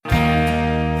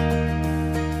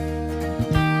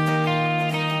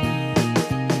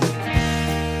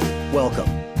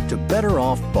Better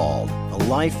Off Bald, A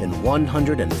Life in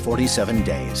 147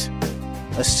 Days.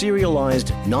 A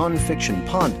serialized non-fiction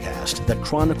podcast that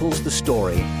chronicles the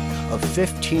story of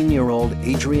 15-year-old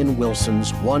Adrienne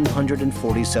Wilson's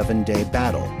 147-day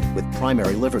battle with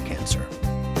primary liver cancer.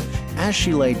 As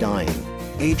she lay dying,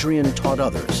 Adrienne taught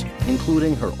others,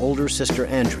 including her older sister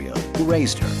Andrea, who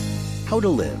raised her, how to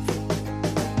live.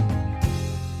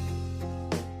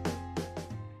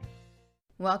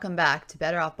 Welcome back to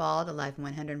Better Off Bald, A Life in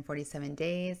 147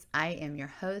 Days. I am your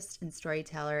host and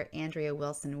storyteller, Andrea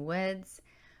Wilson Woods.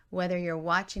 Whether you're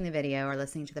watching the video or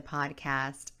listening to the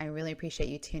podcast, I really appreciate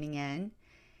you tuning in.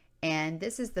 And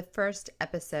this is the first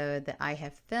episode that I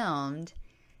have filmed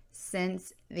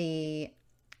since the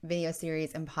video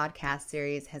series and podcast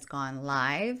series has gone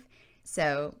live.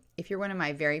 So if you're one of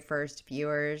my very first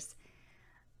viewers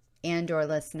and or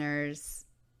listeners,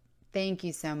 thank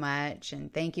you so much,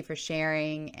 and thank you for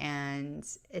sharing, and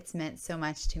it's meant so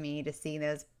much to me to see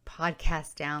those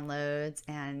podcast downloads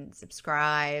and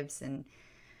subscribes, and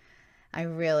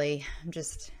I'm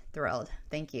just thrilled.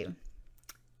 Thank you.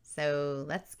 So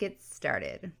let's get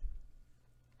started.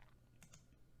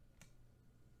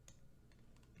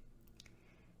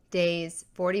 Days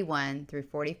 41 through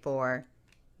 44,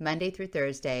 Monday through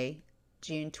Thursday,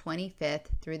 June 25th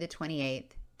through the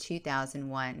 28th,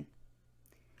 2001.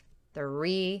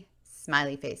 3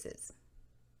 smiley faces,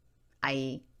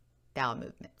 i.e. bowel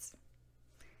movements.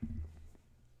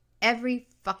 Every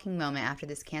fucking moment after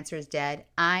this cancer is dead,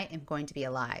 I am going to be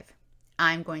alive.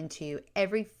 I'm going to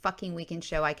every fucking weekend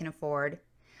show I can afford.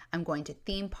 I'm going to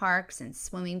theme parks and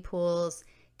swimming pools,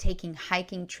 taking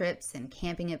hiking trips and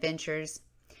camping adventures.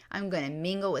 I'm going to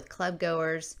mingle with club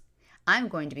goers. I'm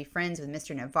going to be friends with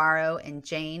Mr. Navarro, and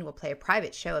Jane will play a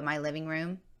private show in my living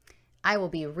room. I will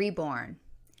be reborn.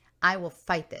 I will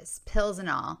fight this, pills and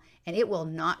all, and it will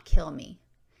not kill me.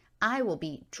 I will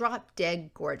be drop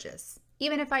dead gorgeous,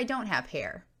 even if I don't have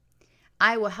hair.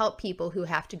 I will help people who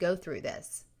have to go through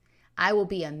this. I will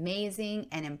be amazing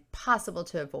and impossible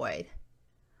to avoid.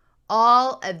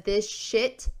 All of this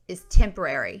shit is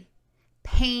temporary.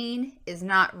 Pain is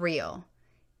not real.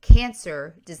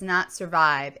 Cancer does not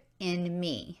survive in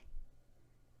me.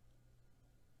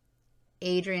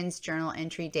 Adrienne's journal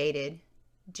entry dated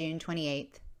June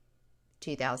 28th,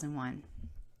 2001.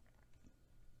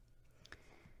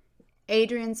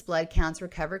 Adrienne's blood counts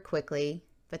recover quickly,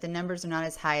 but the numbers are not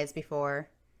as high as before.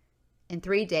 In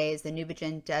 3 days, the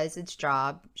Neupogen does its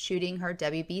job, shooting her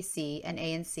WBC and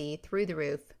ANC through the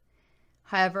roof.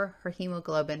 However, her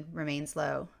hemoglobin remains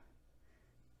low.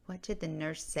 What did the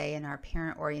nurse say in our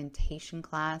parent orientation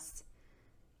class?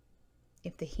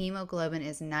 If the hemoglobin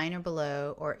is 9 or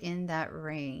below, or in that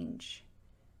range,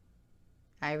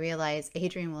 I realize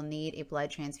Adrienne will need a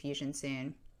blood transfusion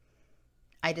soon.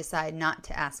 I decide not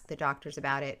to ask the doctors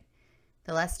about it.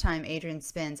 The less time Adrienne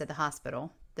spends at the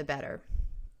hospital, the better.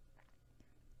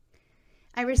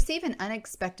 I receive an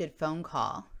unexpected phone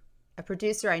call. A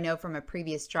producer I know from a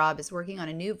previous job is working on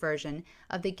a new version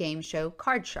of the game show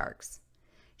Card Sharks.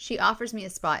 She offers me a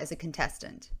spot as a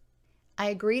contestant. I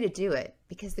agree to do it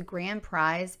because the grand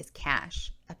prize is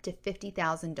cash, up to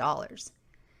 $50,000.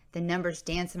 The numbers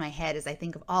dance in my head as I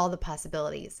think of all the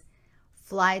possibilities.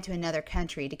 Fly to another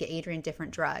country to get Adrienne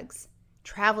different drugs.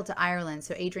 Travel to Ireland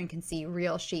so Adrienne can see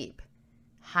real sheep.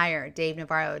 Hire Dave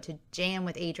Navarro to jam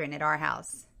with Adrienne at our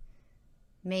house.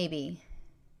 Maybe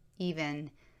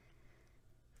even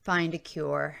find a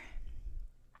cure.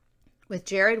 With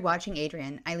Jared watching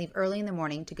Adrienne, I leave early in the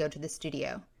morning to go to the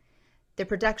studio. The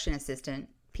production assistant,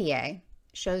 PA,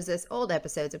 shows us old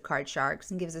episodes of Card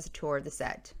Sharks and gives us a tour of the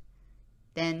set.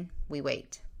 Then we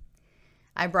wait.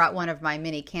 I brought one of my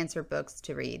many cancer books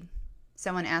to read.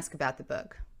 Someone asked about the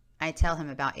book. I tell him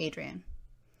about Adrienne.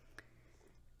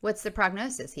 What's the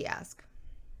prognosis, he asks.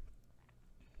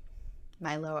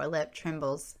 My lower lip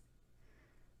trembles.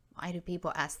 Why do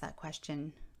people ask that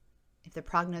question? If the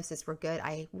prognosis were good,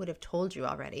 I would have told you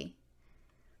already.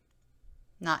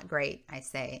 Not great, I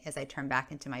say as I turn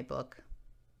back into my book.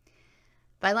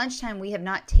 By lunchtime, we have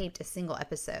not taped a single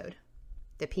episode.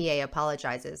 The PA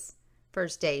apologizes.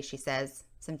 First day, she says,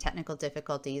 some technical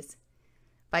difficulties.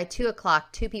 By 2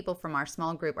 o'clock, 2 people from our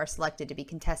small group are selected to be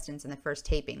contestants in the first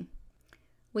taping.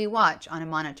 We watch on a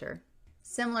monitor.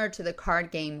 Similar to the card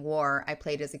game War I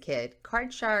played as a kid,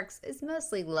 Card Sharks is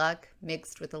mostly luck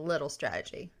mixed with a little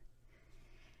strategy.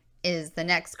 Is the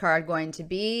next card going to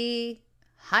be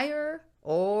higher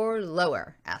or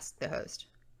lower? Asked the host.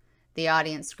 The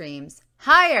audience screams,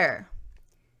 higher!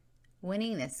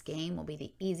 Winning this game will be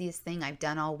the easiest thing I've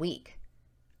done all week.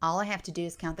 All I have to do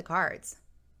is count the cards.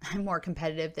 I'm more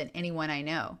competitive than anyone I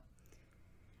know.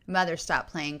 Mother stopped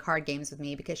playing card games with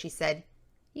me because she said,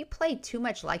 "You play too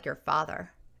much like your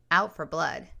father. Out for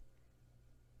blood."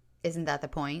 Isn't that the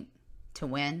point? To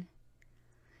win?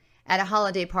 At a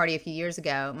holiday party a few years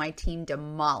ago, my team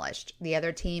demolished the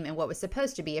other team in what was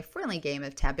supposed to be a friendly game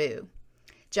of Taboo.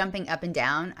 Jumping up and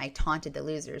down, I taunted the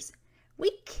losers.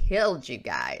 "We killed you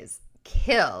guys.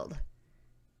 Killed."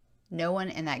 No one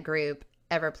in that group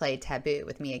ever played Taboo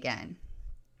with me again.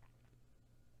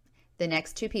 The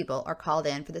next 2 people are called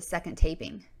in for the second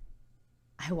taping.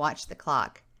 I watched the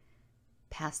clock.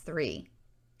 Past 3.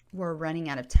 We're running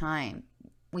out of time.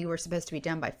 We were supposed to be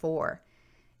done by 4.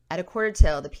 At a quarter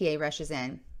till, the PA rushes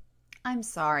in. "I'm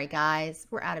sorry, guys.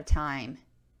 We're out of time."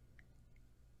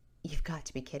 You've got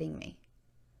to be kidding me.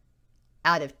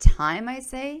 Out of time, I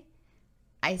say?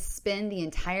 I spend the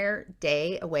entire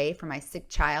day away from my sick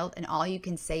child, and all you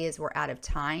can say is we're out of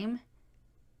time?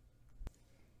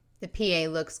 The PA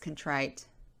looks contrite.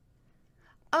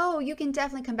 "Oh, you can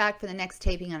definitely come back for the next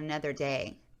taping on another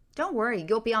day. Don't worry,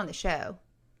 you'll be on the show."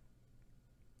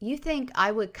 You think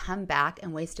I would come back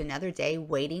and waste another day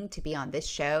waiting to be on this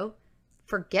show?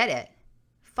 Forget it.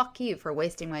 Fuck you for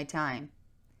wasting my time.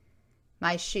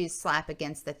 My shoes slap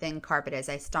against the thin carpet as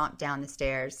I stomp down the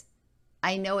stairs.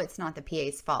 I know it's not the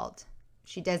PA's fault.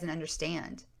 She doesn't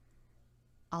understand.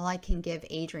 All I can give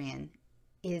Adrian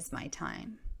is my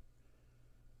time.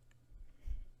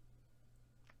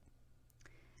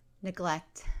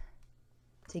 Neglect.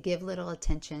 To give little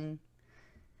attention.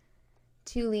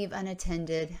 To leave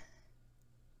unattended.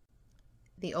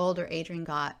 The older Adrian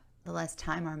got, the less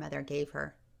time our mother gave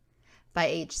her. By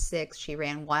age 6, she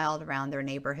ran wild around their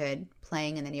neighborhood,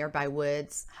 playing in the nearby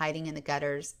woods, hiding in the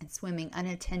gutters, and swimming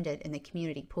unattended in the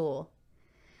community pool.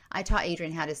 I taught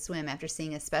Adrian how to swim after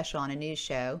seeing a special on a news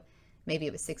show, maybe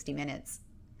it was 60 Minutes.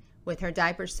 With her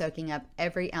diapers soaking up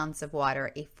every ounce of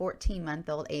water, a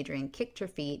 14-month-old Adrian kicked her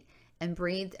feet and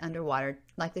breathed underwater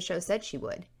like the show said she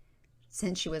would.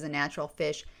 Since she was a natural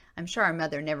fish, I'm sure our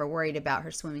mother never worried about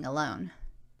her swimming alone.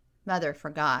 Mother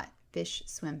forgot fish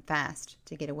swim fast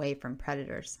to get away from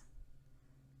predators.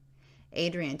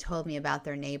 Adrian told me about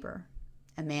their neighbor,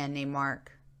 a man named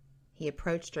Mark. He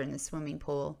approached her in the swimming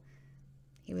pool.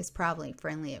 He was probably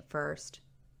friendly at first.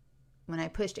 When I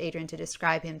pushed Adrian to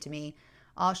describe him to me,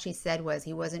 all she said was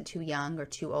he wasn't too young or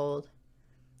too old.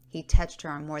 He touched her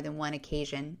on more than one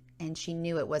occasion, and she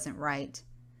knew it wasn't right.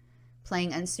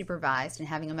 Playing unsupervised and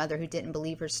having a mother who didn't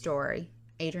believe her story,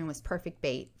 Adrian was perfect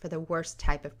bait for the worst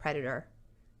type of predator,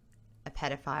 a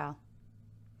pedophile.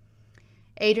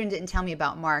 Adrian didn't tell me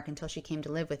about Mark until she came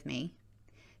to live with me.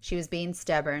 She was being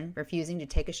stubborn, refusing to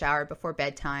take a shower before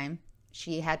bedtime.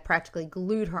 She had practically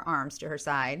glued her arms to her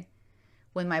side.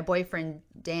 When my boyfriend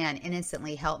Dan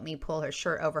innocently helped me pull her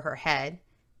shirt over her head,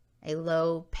 a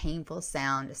low, painful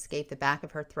sound escaped the back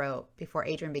of her throat before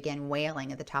Adrian began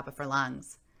wailing at the top of her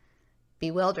lungs.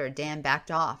 Bewildered, Dan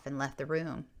backed off and left the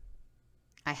room.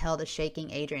 I held a shaking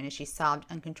Adrian as she sobbed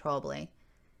uncontrollably.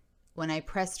 When I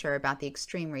pressed her about the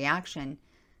extreme reaction,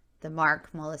 the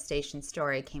Mark molestation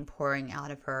story came pouring out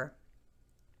of her.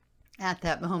 At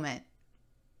that moment,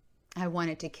 I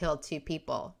wanted to kill 2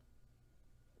 people.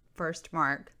 First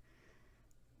Mark,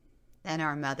 then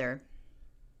our mother.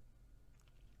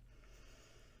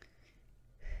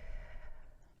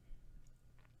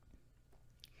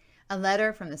 A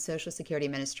letter from the Social Security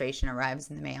Administration arrives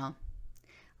in the mail.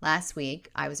 Last week,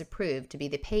 I was approved to be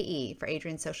the payee for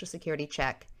Adrian's Social Security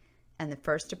check, and the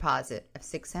first deposit of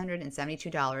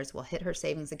 $672 will hit her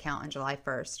savings account on July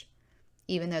 1st.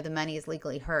 Even though the money is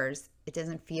legally hers, it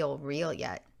doesn't feel real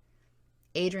yet.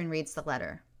 Adrian reads the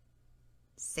letter.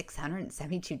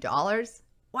 $672?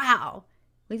 Wow!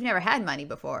 We've never had money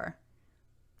before.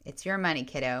 It's your money,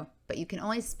 kiddo, but you can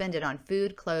only spend it on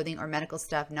food, clothing, or medical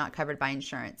stuff not covered by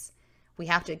insurance. We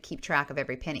have to keep track of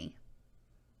every penny.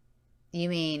 You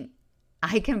mean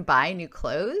I can buy new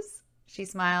clothes? She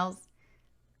smiles.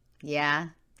 Yeah,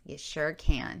 you sure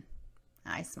can.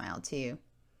 I smile too.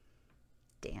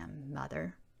 Damn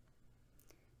mother.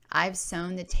 I've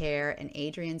sewn the tear in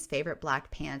Adrian's favorite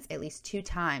black pants at least 2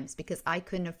 times because I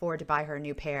couldn't afford to buy her a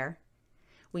new pair.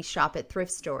 We shop at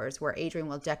thrift stores where Adrian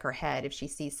will duck her head if she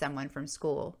sees someone from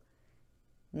school.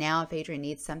 Now if Adrian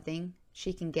needs something,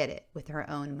 she can get it with her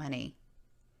own money.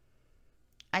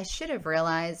 I should have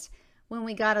realized when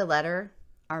we got a letter,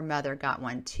 our mother got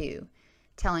one too,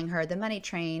 telling her the money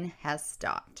train has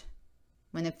stopped.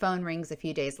 When the phone rings a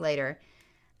few days later,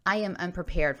 I am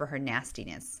unprepared for her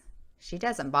nastiness. She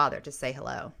doesn't bother to say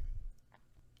hello.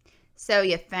 So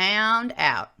you found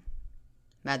out,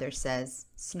 Mother says,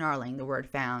 snarling the word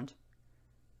found.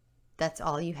 That's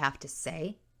all you have to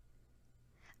say?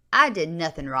 I did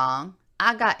nothing wrong.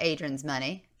 I got Adrian's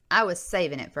money. I was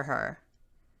saving it for her.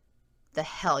 The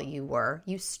hell you were.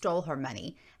 You stole her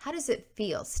money. How does it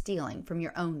feel stealing from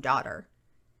your own daughter?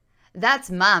 That's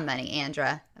my money,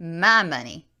 Andra. My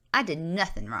money. I did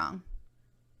nothing wrong.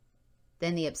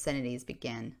 Then the obscenities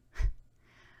begin.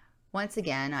 Once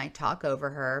again, I talk over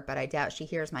her, but I doubt she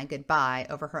hears my goodbye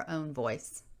over her own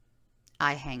voice.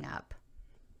 I hang up.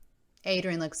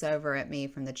 Adrian looks over at me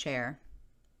from the chair.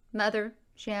 Mother?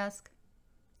 She asks.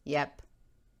 Yep.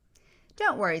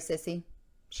 Don't worry, sissy.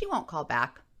 She won't call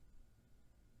back.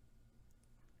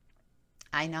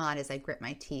 I nod as I grit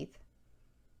my teeth.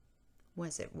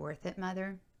 Was it worth it,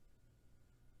 Mother?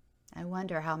 I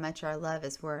wonder how much our love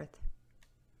is worth.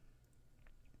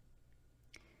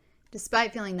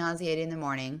 Despite feeling nauseated in the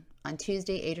morning, on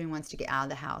Tuesday, Adrian wants to get out of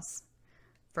the house.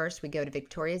 First, we go to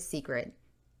Victoria's Secret,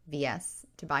 VS,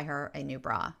 to buy her a new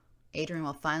bra. Adrian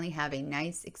will finally have a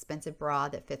nice, expensive bra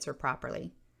that fits her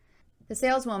properly. The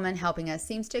saleswoman helping us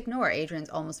seems to ignore Adrian's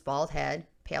almost bald head,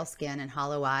 pale skin, and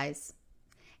hollow eyes.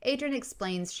 Adrian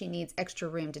explains she needs extra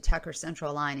room to tuck her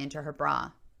central line into her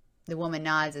bra. The woman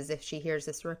nods as if she hears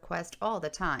this request all the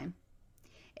time.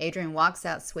 Adrian walks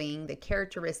out swinging the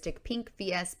characteristic pink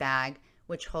VS bag,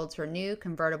 which holds her new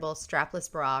convertible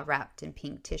strapless bra wrapped in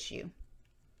pink tissue.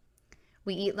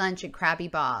 We eat lunch at Krabby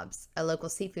Bob's, a local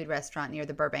seafood restaurant near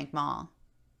the Burbank Mall.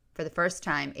 For the first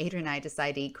time, Adrian and I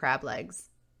decide to eat crab legs.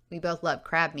 We both love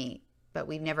crab meat, but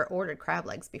we've never ordered crab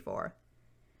legs before.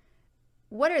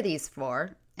 What are these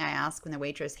for? I ask when the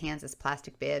waitress hands us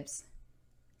plastic bibs.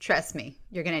 Trust me,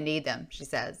 you're going to need them, she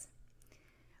says.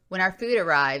 When our food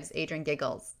arrives, Adrian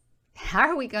giggles. How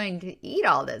are we going to eat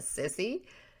all this, sissy?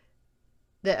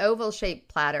 The oval-shaped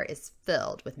platter is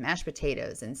filled with mashed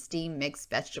potatoes and steamed mixed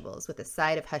vegetables with a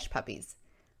side of hush puppies.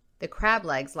 The crab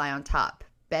legs lie on top,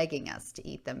 begging us to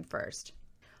eat them first.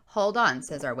 Hold on,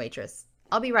 says our waitress.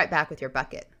 I'll be right back with your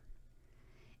bucket.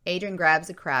 Adrian grabs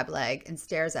a crab leg and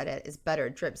stares at it as butter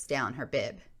drips down her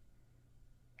bib.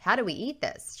 How do we eat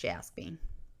this? She asks me.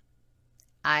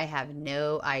 I have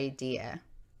no idea.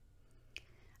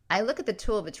 I look at the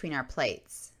tool between our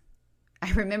plates.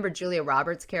 I remember Julia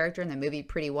Roberts' character in the movie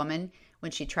Pretty Woman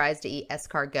when she tries to eat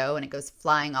escargot and it goes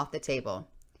flying off the table.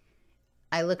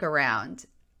 I look around.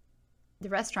 The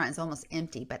restaurant is almost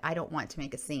empty, but I don't want to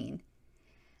make a scene.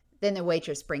 Then the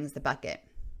waitress brings the bucket.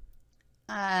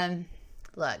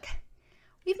 Look,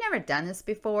 we've never done this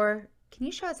before. Can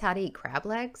you show us how to eat crab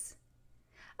legs?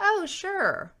 Oh,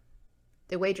 sure.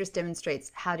 The waitress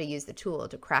demonstrates how to use the tool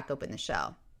to crack open the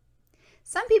shell.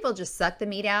 Some people just suck the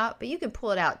meat out, but you can pull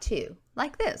it out too,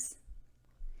 like this.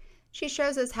 She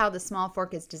shows us how the small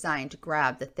fork is designed to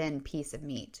grab the thin piece of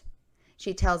meat.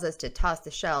 She tells us to toss the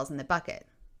shells in the bucket.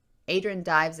 Adrian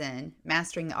dives in,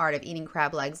 mastering the art of eating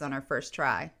crab legs on her first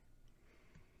try.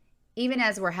 Even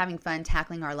as we're having fun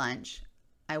tackling our lunch,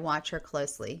 I watch her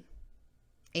closely.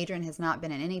 Adrian has not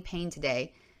been in any pain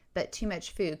today, but too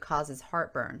much food causes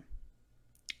heartburn.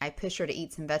 I push her to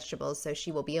eat some vegetables so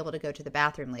she will be able to go to the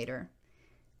bathroom later.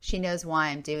 She knows why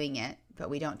I'm doing it, but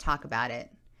we don't talk about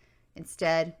it.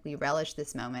 Instead, we relish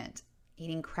this moment,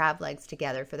 eating crab legs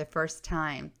together for the first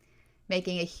time,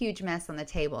 making a huge mess on the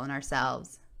table and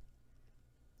ourselves.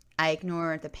 I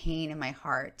ignore the pain in my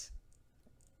heart,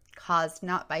 caused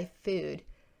not by food,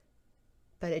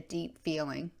 but a deep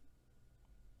feeling.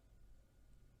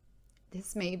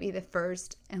 This may be the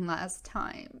first and last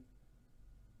time.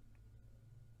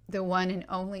 The one and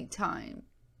only time.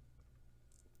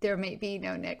 There may be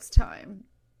no next time.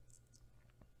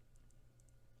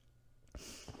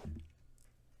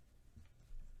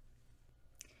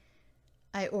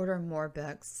 I order more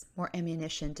books, more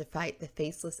ammunition to fight the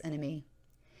faceless enemy.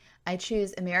 I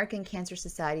choose American Cancer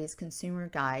Society's Consumer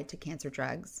Guide to Cancer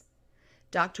Drugs,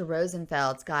 Dr.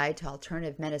 Rosenfeld's Guide to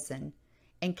Alternative Medicine,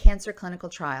 and Cancer Clinical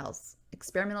Trials,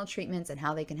 Experimental Treatments and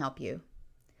How They Can Help You.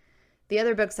 The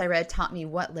other books I read taught me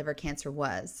what liver cancer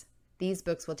was. These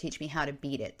books will teach me how to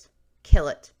beat it, kill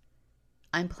it.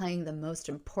 I'm playing the most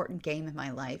important game in my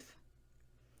life.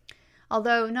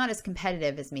 Although not as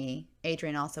competitive as me,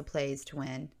 Adrian also plays to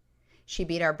win. She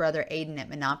beat our brother Aiden at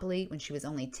Monopoly when she was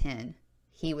only 10.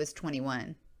 He was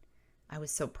 21. I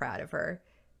was so proud of her.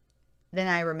 Then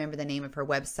I remember the name of her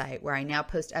website where I now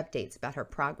post updates about her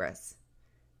progress.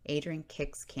 Adrian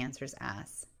kicks cancer's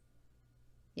ass.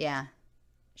 Yeah,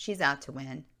 she's out to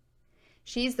win.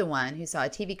 She's the one who saw a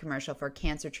TV commercial for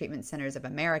Cancer Treatment Centers of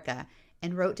America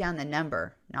and wrote down the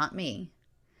number, not me.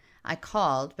 I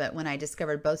called, but when I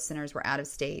discovered both centers were out of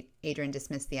state, Adrian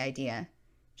dismissed the idea.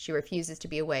 She refuses to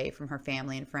be away from her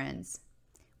family and friends.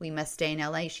 We must stay in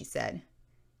LA, she said.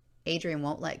 Adrian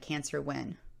won't let cancer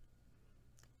win.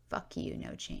 Fuck you,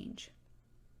 no change.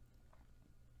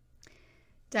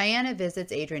 Diana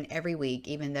visits Adrian every week,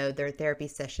 even though their therapy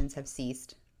sessions have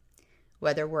ceased.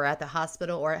 Whether we're at the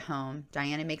hospital or at home,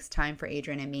 Diana makes time for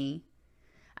Adrian and me.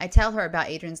 I tell her about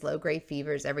Adrian's low-grade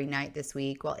fevers every night this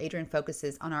week, while Adrian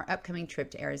focuses on our upcoming trip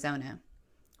to Arizona.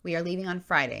 We are leaving on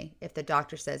Friday, if the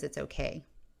doctor says it's okay.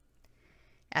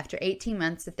 After 18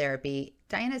 months of therapy,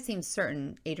 Diana seems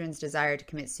certain Adrian's desire to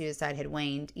commit suicide had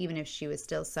waned, even if she was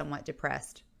still somewhat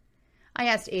depressed. I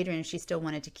asked Adrian if she still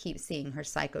wanted to keep seeing her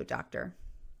psycho doctor.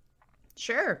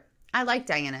 Sure, I like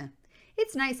Diana.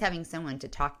 It's nice having someone to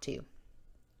talk to.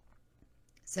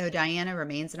 So Diana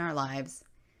remains in our lives.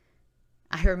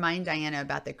 I remind Diana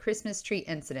about the Christmas tree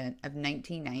incident of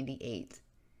 1998.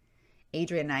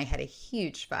 Adrian and I had a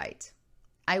huge fight.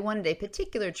 I wanted a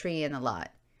particular tree in the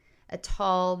lot, a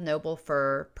tall, noble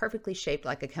fir, perfectly shaped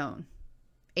like a cone.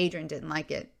 Adrian didn't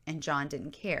like it, and John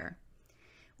didn't care.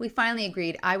 We finally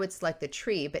agreed I would select the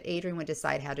tree, but Adrian would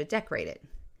decide how to decorate it.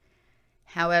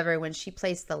 However, when she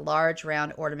placed the large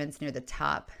round ornaments near the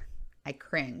top, I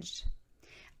cringed.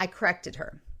 I corrected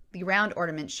her. The round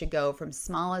ornaments should go from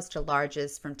smallest to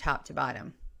largest from top to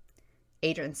bottom.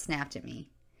 Adrian snapped at me.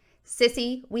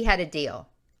 Sissy, we had a deal.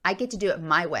 I get to do it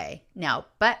my way. Now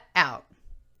butt out.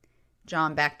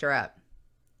 John backed her up.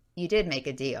 You did make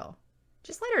a deal.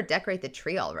 Just let her decorate the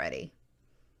tree already.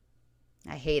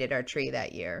 I hated our tree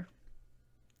that year.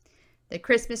 The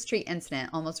Christmas tree incident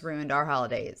almost ruined our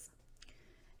holidays.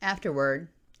 Afterward,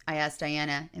 I asked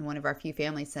Diana in one of our few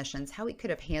family sessions how we could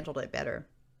have handled it better.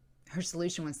 Her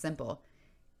solution was simple.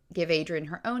 Give Adrian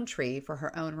her own tree for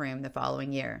her own room the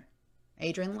following year.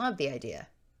 Adrian loved the idea.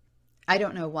 I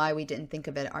don't know why we didn't think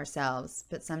of it ourselves,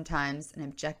 but sometimes an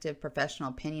objective professional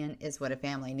opinion is what a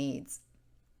family needs.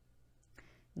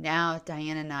 Now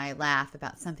Diana and I laugh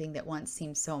about something that once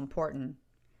seemed so important.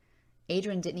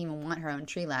 Adrian didn't even want her own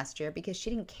tree last year because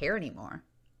she didn't care anymore.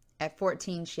 At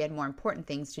 14, she had more important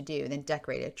things to do than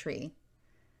decorate a tree.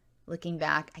 Looking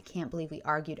back, I can't believe we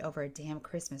argued over a damn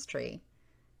Christmas tree.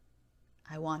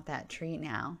 I want that tree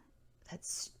now. That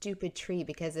stupid tree,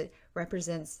 because it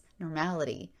represents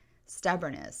normality,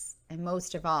 stubbornness, and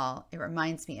most of all, it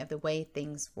reminds me of the way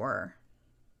things were.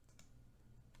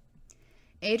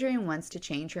 Adrian wants to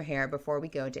change her hair before we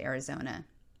go to Arizona.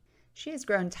 She has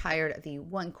grown tired of the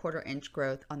 1/4 inch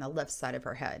growth on the left side of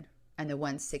her head and the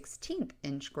 1/16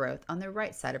 inch growth on the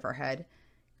right side of her head,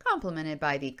 complemented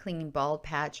by the clean bald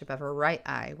patch above her right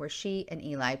eye where she and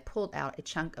Eli pulled out a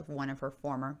chunk of one of her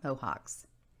former mohawks.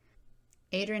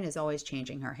 Adrian is always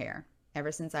changing her hair,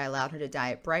 ever since I allowed her to dye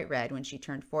it bright red when she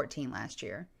turned 14 last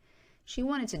year. She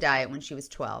wanted to dye it when she was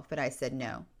 12, but I said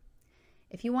no.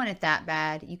 If you want it that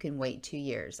bad, you can wait 2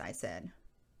 years, I said.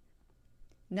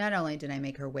 Not only did I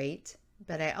make her wait,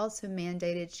 but I also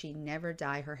mandated she never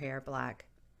dye her hair black.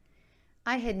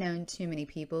 I had known too many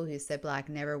people who said black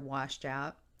never washed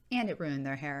out, and it ruined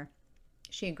their hair.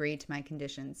 She agreed to my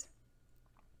conditions.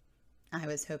 I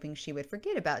was hoping she would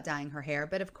forget about dyeing her hair,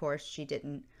 but of course she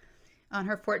didn't. On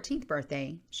her 14th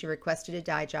birthday, she requested a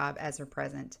dye job as her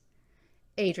present.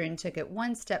 Adrian took it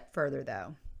one step further,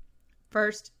 though.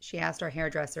 First, she asked our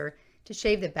hairdresser to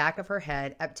shave the back of her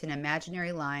head up to an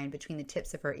imaginary line between the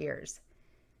tips of her ears.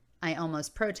 I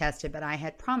almost protested, but I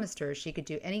had promised her she could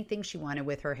do anything she wanted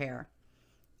with her hair.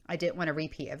 I didn't want a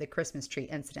repeat of the Christmas tree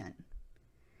incident.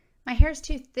 My hair's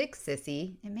too thick,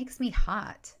 sissy. It makes me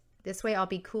hot. This way I'll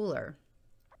be cooler.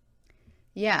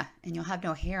 Yeah, and you'll have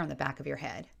no hair on the back of your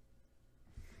head.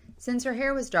 Since her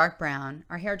hair was dark brown,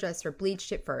 our hairdresser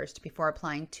bleached it first before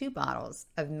applying 2 bottles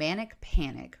of Manic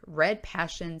Panic Red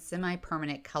Passion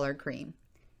Semi-Permanent Color Cream.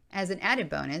 As an added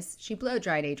bonus, she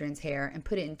blow-dried Adrian's hair and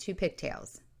put it in 2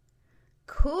 pigtails.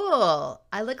 Cool!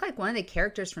 I look like one of the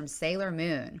characters from Sailor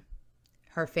Moon,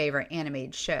 her favorite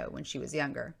animated show when she was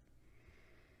younger.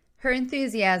 Her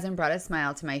enthusiasm brought a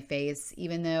smile to my face,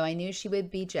 even though I knew she would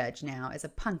be judged now as a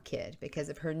punk kid because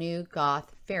of her new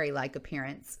goth, fairy-like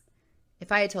appearance.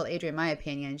 If I had told Adrian my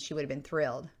opinion, she would have been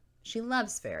thrilled. She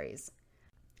loves fairies.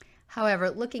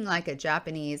 However, looking like a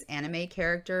Japanese anime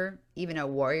character, even a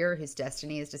warrior whose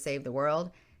destiny is to save the world,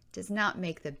 does not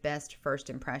make the best first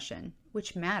impression,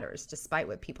 which matters despite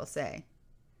what people say.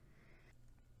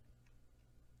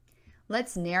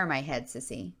 Let's nair my head,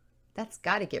 sissy. That's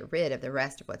got to get rid of the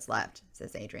rest of what's left,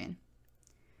 says Adrian.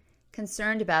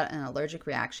 Concerned about an allergic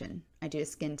reaction, I do a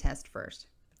skin test first.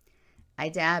 I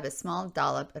dab a small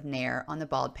dollop of Nair on the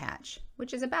bald patch,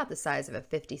 which is about the size of a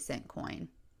 50-cent coin.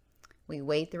 We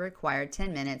wait the required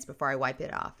 10 minutes before I wipe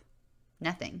it off.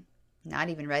 Nothing. Not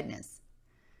even redness.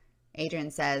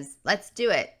 Adrian says, "Let's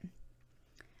do it."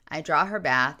 I draw her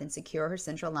bath and secure her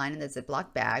central line in the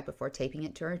Ziploc bag before taping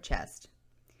it to her chest.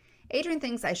 Adrian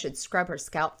thinks I should scrub her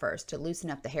scalp first to loosen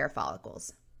up the hair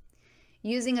follicles.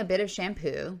 Using a bit of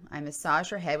shampoo, I massage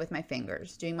her head with my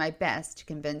fingers, doing my best to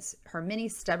convince her many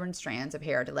stubborn strands of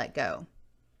hair to let go.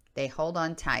 They hold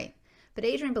on tight, but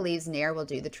Adrienne believes Nair will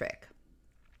do the trick.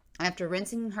 After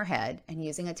rinsing her head and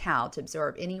using a towel to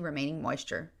absorb any remaining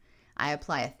moisture, I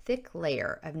apply a thick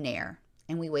layer of Nair,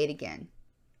 and we wait again.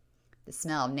 The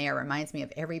smell of Nair reminds me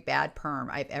of every bad perm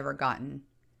I've ever gotten.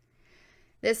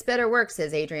 "This better work,"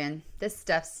 says Adrienne. "This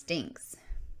stuff stinks."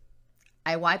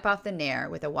 I wipe off the Nair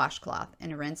with a washcloth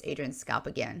and rinse Adrienne's scalp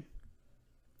again.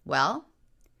 "Well,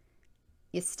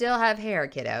 you still have hair,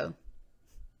 kiddo."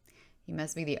 You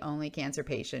must be the only cancer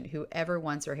patient who ever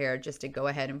wants her hair just to go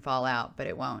ahead and fall out, but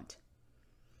it won't.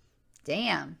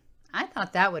 Damn, I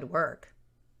thought that would work.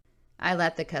 I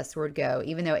let the cuss word go,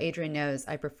 even though Adrienne knows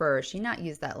I prefer she not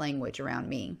use that language around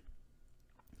me.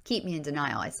 "Keep me in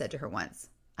denial," I said to her once.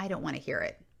 "I don't want to hear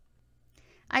it."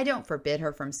 I don't forbid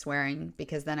her from swearing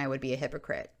because then I would be a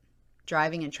hypocrite.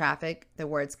 Driving in traffic, the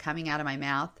words coming out of my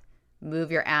mouth,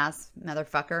 "Move your ass,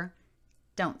 motherfucker,"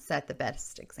 don't set the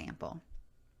best example.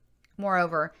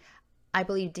 Moreover, I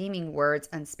believe deeming words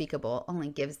unspeakable only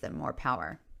gives them more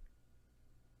power.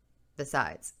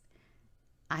 Besides,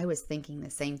 I was thinking the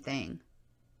same thing.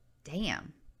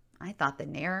 Damn, I thought the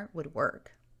Nair would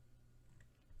work.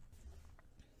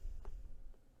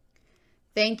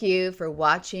 Thank you for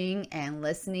watching and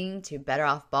listening to Better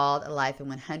Off Bald, A Life in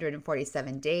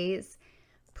 147 Days.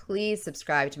 Please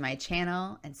subscribe to my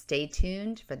channel and stay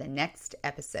tuned for the next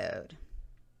episode.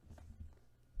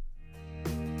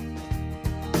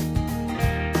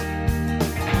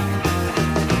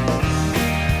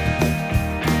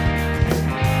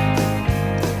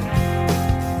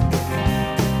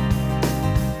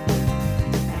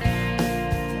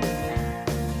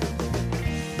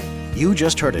 You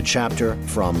just heard a chapter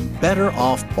from Better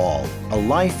Off Bald, A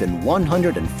Life in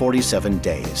 147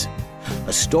 Days,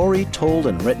 a story told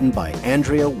and written by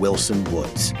Andrea Wilson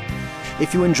Woods.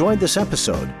 If you enjoyed this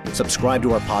episode, subscribe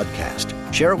to our podcast,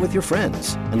 share it with your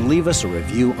friends, and leave us a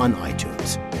review on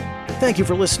iTunes. Thank you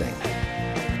for listening.